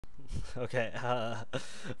Okay.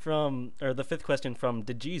 The fifth question from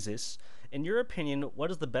DeJesus. In your opinion, what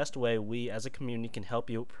is the best way we as a community can help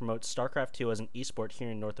you promote StarCraft 2 as an esport here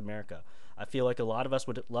in North America? I feel like a lot of us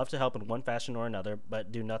would love to help in one fashion or another,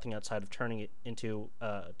 but do nothing outside of tuning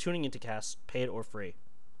into casts, paid or free.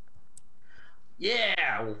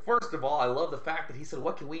 Yeah, well, first of all, I love the fact that he said,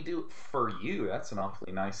 "What can we do for you?" That's an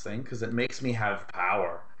awfully nice thing because it makes me have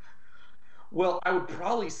power. Well, I would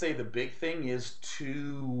probably say the big thing is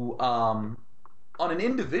to, on an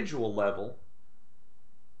individual level,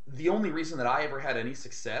 the only reason that I ever had any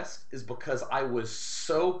success is because I was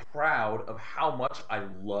so proud of how much I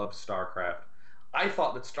loved StarCraft. I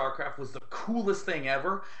thought that StarCraft was the coolest thing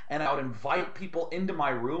ever, and I would invite people into my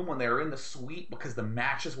room when they were in the suite because the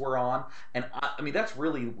matches were on. And I mean, that's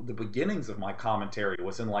really the beginnings of my commentary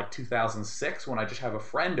was in like 2006 when I just have a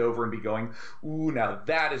friend over and be going, "Ooh, now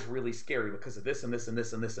that is really scary because of this and this and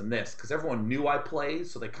this and this and this." Because everyone knew I played,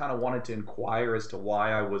 so they kind of wanted to inquire as to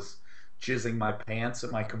why I was jizzing my pants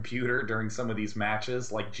at my computer during some of these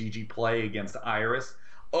matches, like GG Play against Iris.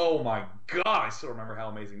 Oh my god, I still remember how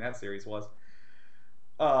amazing that series was.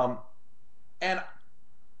 Um, and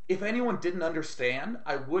if anyone didn't understand,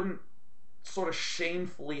 I wouldn't sort of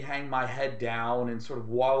shamefully hang my head down and sort of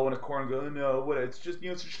wallow in a corner and go, "No, what? It's just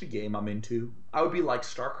it's just a game I'm into." I would be like,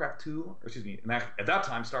 StarCraft 2, or excuse me, at that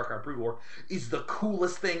time, StarCraft Brood War is the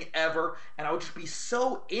coolest thing ever, and I would just be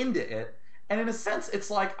so into it. And in a sense,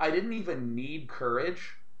 it's like I didn't even need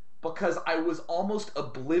courage because I was almost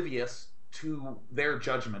oblivious to their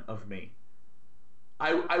judgment of me.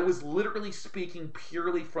 I was literally speaking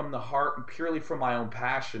purely from the heart and purely from my own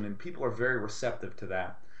passion, and people are very receptive to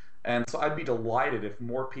that. And so I'd be delighted if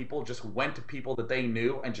more people just went to people that they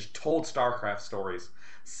knew and just told StarCraft stories,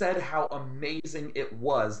 said how amazing it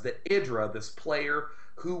was that Idra, this player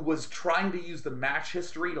who was trying to use the match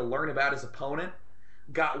history to learn about his opponent,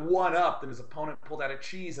 got one up and his opponent pulled out a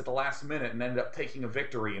cheese at the last minute and ended up taking a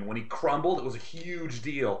victory. And when he crumbled, it was a huge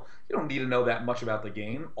deal. You don't need to know that much about the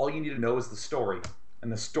game. All you need to know is the story.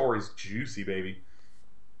 And the story's juicy, baby.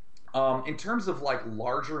 In terms of like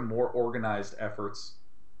larger, more organized efforts,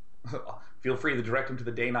 feel free to direct them to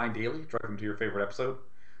the Day9 Daily, direct them to your favorite episode.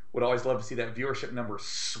 Would always love to see that viewership number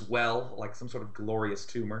swell like some sort of glorious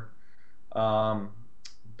tumor. Um,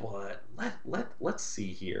 but let's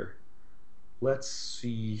see here. Let's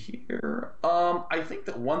see here. I think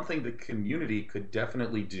that one thing the community could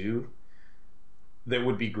definitely do that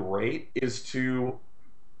would be great is to,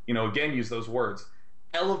 again, use those words,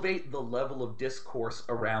 elevate the level of discourse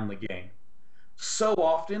around the game. So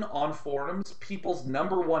often on forums, people's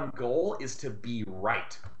number one goal is to be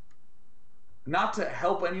right, not to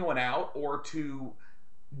help anyone out or to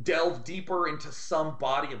delve deeper into some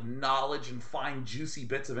body of knowledge and find juicy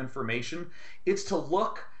bits of information. It's to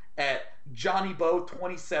look at Johnny Bo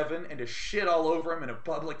 27 and to shit all over him in a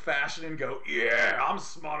public fashion and go, "Yeah, I'm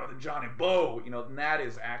smarter than Johnny Bo." And that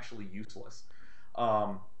is actually useless.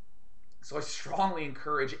 Um, so I strongly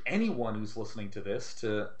encourage anyone who's listening to this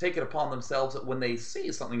to take it upon themselves that when they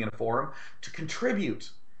see something in a forum, to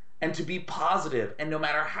contribute and to be positive. And no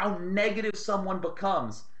matter how negative someone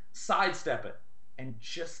becomes, sidestep it and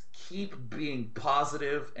just keep being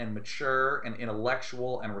positive and mature and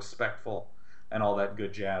intellectual and respectful and all that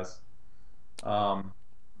good jazz. Um,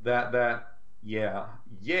 yeah,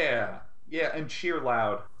 yeah, yeah, and cheer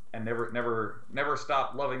loud and never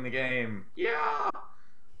stop loving the game. Yeah.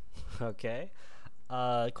 Okay.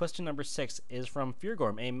 Question number six is from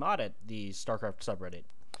Feargorm, a mod at the StarCraft subreddit.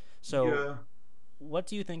 So, Yeah. what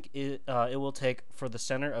do you think it will take for the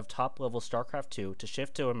center of top level StarCraft 2 to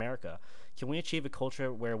shift to America? Can we achieve a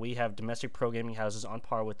culture where we have domestic pro gaming houses on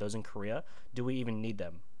par with those in Korea? Do we even need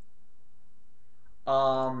them?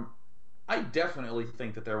 Um, I definitely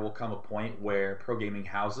think that there will come a point where pro gaming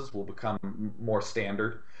houses will become more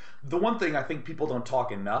standard. The one thing I think people don't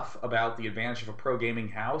talk enough about the advantage of a pro gaming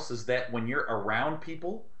house is that when you're around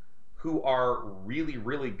people who are really,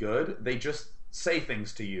 really good, they just say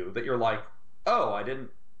things to you that you're like, "Oh, I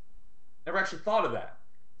didn't never actually thought of that."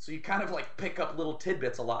 So you kind of like pick up little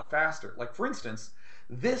tidbits a lot faster. Like for instance,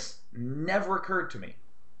 this never occurred to me.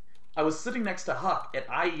 I was sitting next to Huck at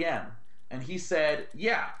IEM, and he said,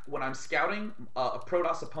 "Yeah, when I'm scouting a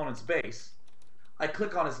Protoss opponent's base, I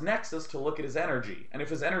click on his Nexus to look at his energy, and if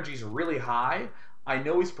his energy is really high, I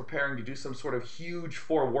know he's preparing to do some sort of huge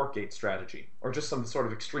 4 warp gate strategy, or just some sort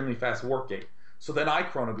of extremely fast warp gate. So then I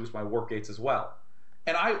chrono boost my warp gates as well."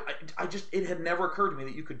 And I just, it had never occurred to me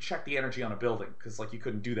that you could check the energy on a building, because like you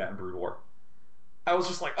couldn't do that in Brood War. I was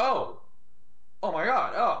just like, oh my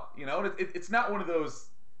god, oh, it's not one of those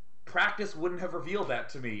practice wouldn't have revealed that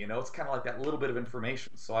to me. It's kind of like that little bit of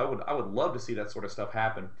information. So I would love to see that sort of stuff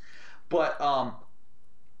happen. But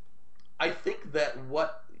I think that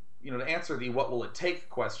to answer the what will it take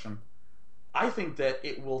question, I think that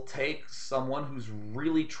it will take someone who's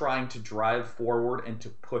really trying to drive forward and to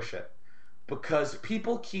push it. Because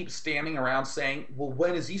people keep standing around saying, well,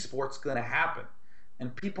 when is esports going to happen?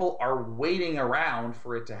 And people are waiting around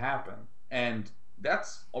for it to happen. And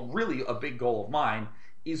that's really a big goal of mine,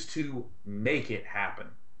 is to make it happen.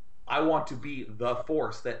 I want to be the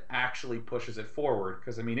force that actually pushes it forward.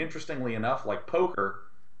 Because, I mean, interestingly enough, like poker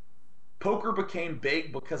became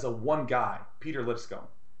big because of one guy, Peter Lipscomb,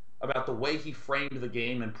 about the way he framed the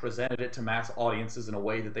game and presented it to mass audiences in a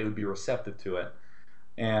way that they would be receptive to it.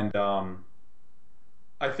 And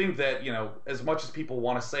I think that as much as people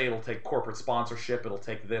want to say it'll take corporate sponsorship, it'll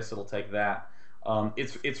take this, it'll take that.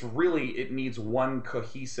 It's really it needs one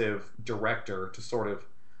cohesive director to sort of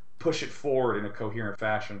push it forward in a coherent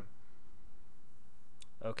fashion.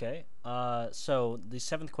 Okay. So the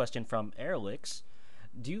seventh question from Airlix: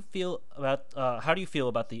 Do you feel about how do you feel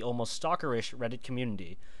about the almost stalkerish Reddit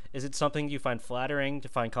community? Is it something you find flattering to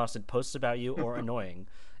find constant posts about you, or annoying?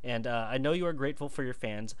 And I know you are grateful for your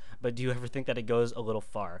fans, but do you ever think that it goes a little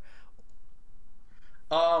far?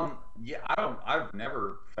 Yeah, I've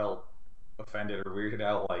never felt offended or weirded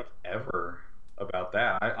out like ever about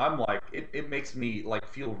that. I'm like, it makes me like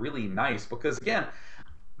feel really nice because again,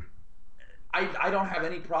 I don't have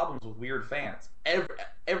any problems with weird fans.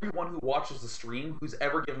 Everyone who watches the stream who's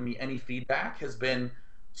ever given me any feedback has been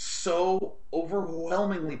so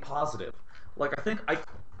overwhelmingly positive. Like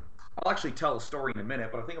I'll actually tell a story in a minute,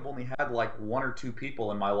 but I think I've only had like one or two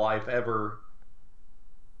people in my life ever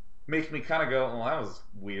make me kind of go, "Well, that was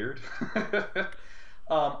weird."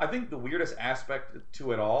 I think the weirdest aspect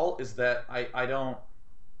to it all is that I don't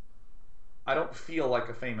feel like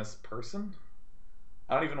a famous person.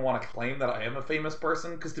 I don't even want to claim that I am a famous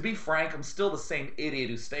person because, to be frank, I'm still the same idiot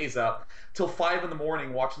who stays up till 5 in the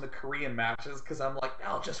morning watching the Korean matches because I'm like,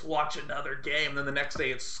 I'll just watch another game. And then the next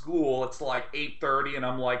day at school, it's like 8:30, and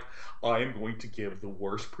I'm like, I am going to give the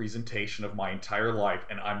worst presentation of my entire life,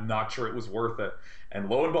 and I'm not sure it was worth it. And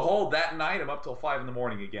lo and behold, that night I'm up till 5 in the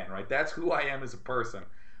morning again. Right? That's who I am as a person,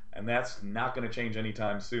 and that's not going to change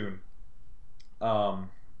anytime soon. Um,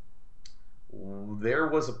 there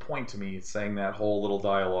was a point to me saying that whole little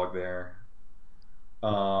dialogue there.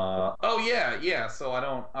 Oh yeah, yeah. So I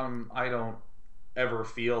don't ever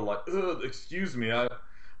feel like, excuse me,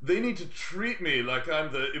 they need to treat me like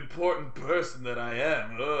I'm the important person that I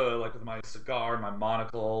am. Like with my cigar and my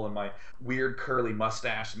monocle and my weird curly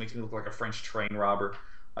mustache, it makes me look like a French train robber.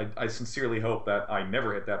 I sincerely hope that I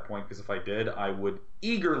never hit that point because if I did, I would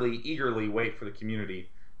eagerly wait for the community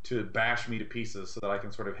to bash me to pieces so that I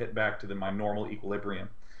can sort of hit back to my normal equilibrium.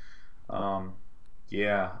 Um,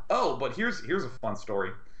 yeah. Oh, but here's a fun story.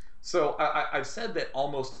 So I've said that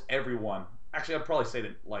almost everyone, actually, I'd probably say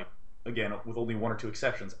that like again with only one or two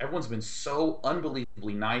exceptions, everyone's been so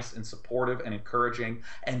unbelievably nice and supportive and encouraging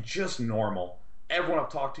and just normal. Everyone I've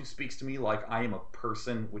talked to speaks to me like I am a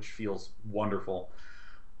person, which feels wonderful.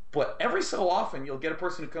 But every so often, you'll get a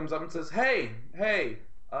person who comes up and says, hey,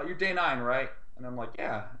 you're day 9, right?" And I'm like,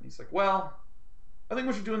 "Yeah." And he's like, "Well, I think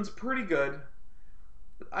what you're doing is pretty good.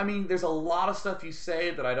 I mean, there's a lot of stuff you say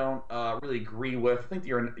that I don't really agree with. I think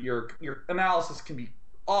your analysis can be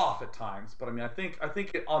off at times, but I mean, I think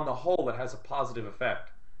on the whole it has a positive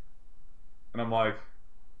effect." And I'm like,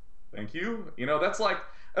 "Thank you." That's like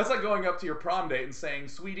going up to your prom date and saying,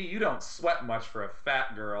 "Sweetie, you don't sweat much for a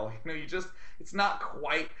fat girl." You just it's not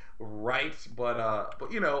quite right, but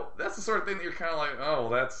that's the sort of thing that you're kind of like, "Oh,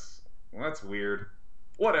 that's weird."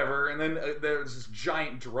 Whatever. And then there's just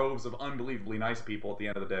giant droves of unbelievably nice people at the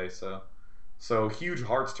end of the day. So huge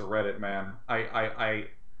hearts to Reddit, man. I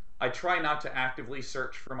try not to actively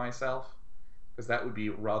search for myself because that would be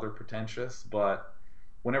rather pretentious, but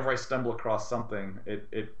whenever I stumble across something,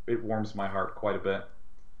 it warms my heart quite a bit.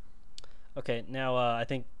 Okay, now I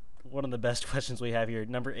think one of the best questions we have here,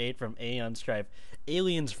 number 8 from Aeon Strife.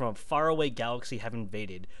 Aliens from a faraway galaxy have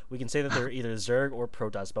invaded. We can say that they're either Zerg or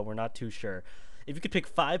Protoss, but we're not too sure. If you could pick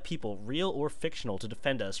 5 people, real or fictional, to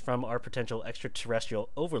defend us from our potential extraterrestrial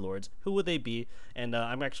overlords, who would they be? And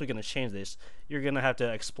I'm actually going to change this. You're going to have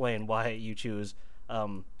to explain why you choose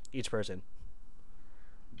each person.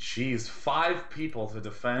 Geez, 5 people to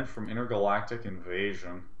defend from intergalactic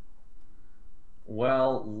invasion.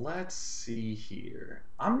 Well, let's see here.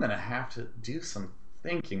 I'm gonna have to do some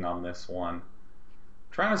thinking on this one.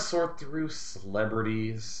 Trying to sort through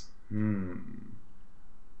celebrities.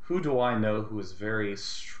 Who do I know who is very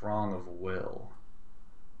strong of will?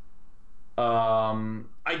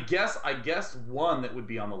 I guess one that would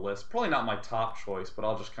be on the list. Probably not my top choice, but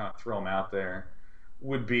I'll just kind of throw him out there.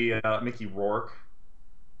 would be Mickey Rourke,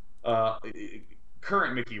 uh,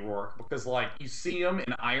 current Mickey Rourke, because like you see him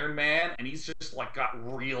in Iron Man, and he's just like got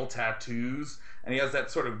real tattoos, and he has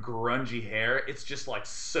that sort of grungy hair. It's just like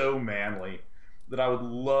so manly that I would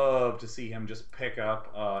love to see him just pick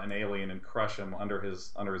up an alien and crush him under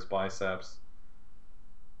his biceps.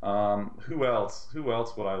 Who else? Who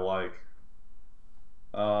else would I like?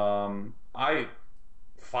 I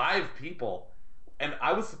five people. And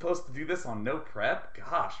I was supposed to do this on no prep.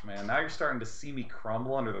 Gosh, man, now you're starting to see me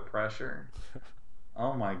crumble under the pressure.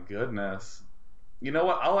 Oh my goodness. You know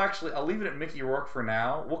what? I'll leave it at Mickey Rourke for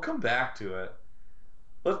now. We'll come back to it.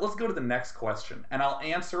 Let's go to the next question, and I'll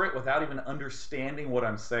answer it without even understanding what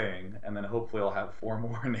I'm saying, and then hopefully I'll have four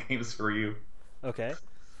more names for you. Okay.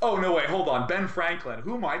 Oh no, wait, hold on. Ben Franklin.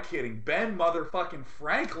 Who am I kidding? Ben motherfucking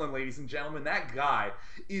Franklin, ladies and gentlemen. That guy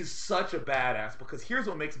is such a badass because here's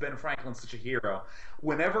what makes Ben Franklin such a hero.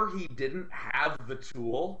 Whenever he didn't have the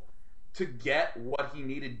tool to get what he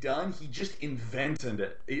needed done, he just invented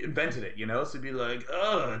it, you know? So he'd be like,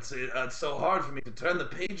 oh, it's so hard for me to turn the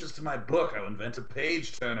pages to my book. I'll invent a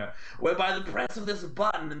page turner, whereby the press of this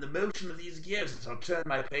button and the motion of these gears, I'll turn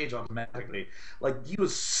my page automatically. Like, he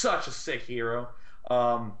was such a sick hero.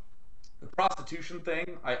 Um, the prostitution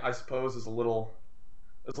thing, I suppose, is a little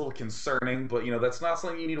concerning, but you know that's not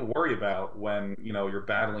something you need to worry about when you know you're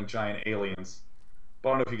battling giant aliens. But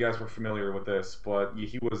I don't know if you guys were familiar with this, but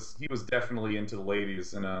he was definitely into the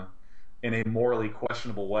ladies in a morally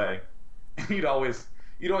questionable way. And you'd always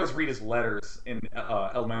read his letters in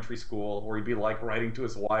elementary school, where he'd be like writing to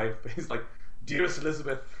his wife. He's like, "Dearest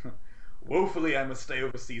Elizabeth, woefully I must stay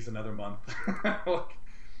overseas another month." Like,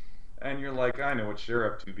 and you're like, I know what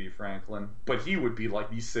you're up to, B. Franklin. But he would be like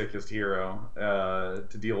the sickest hero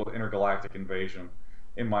to deal with intergalactic invasion,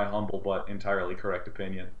 in my humble but entirely correct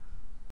opinion.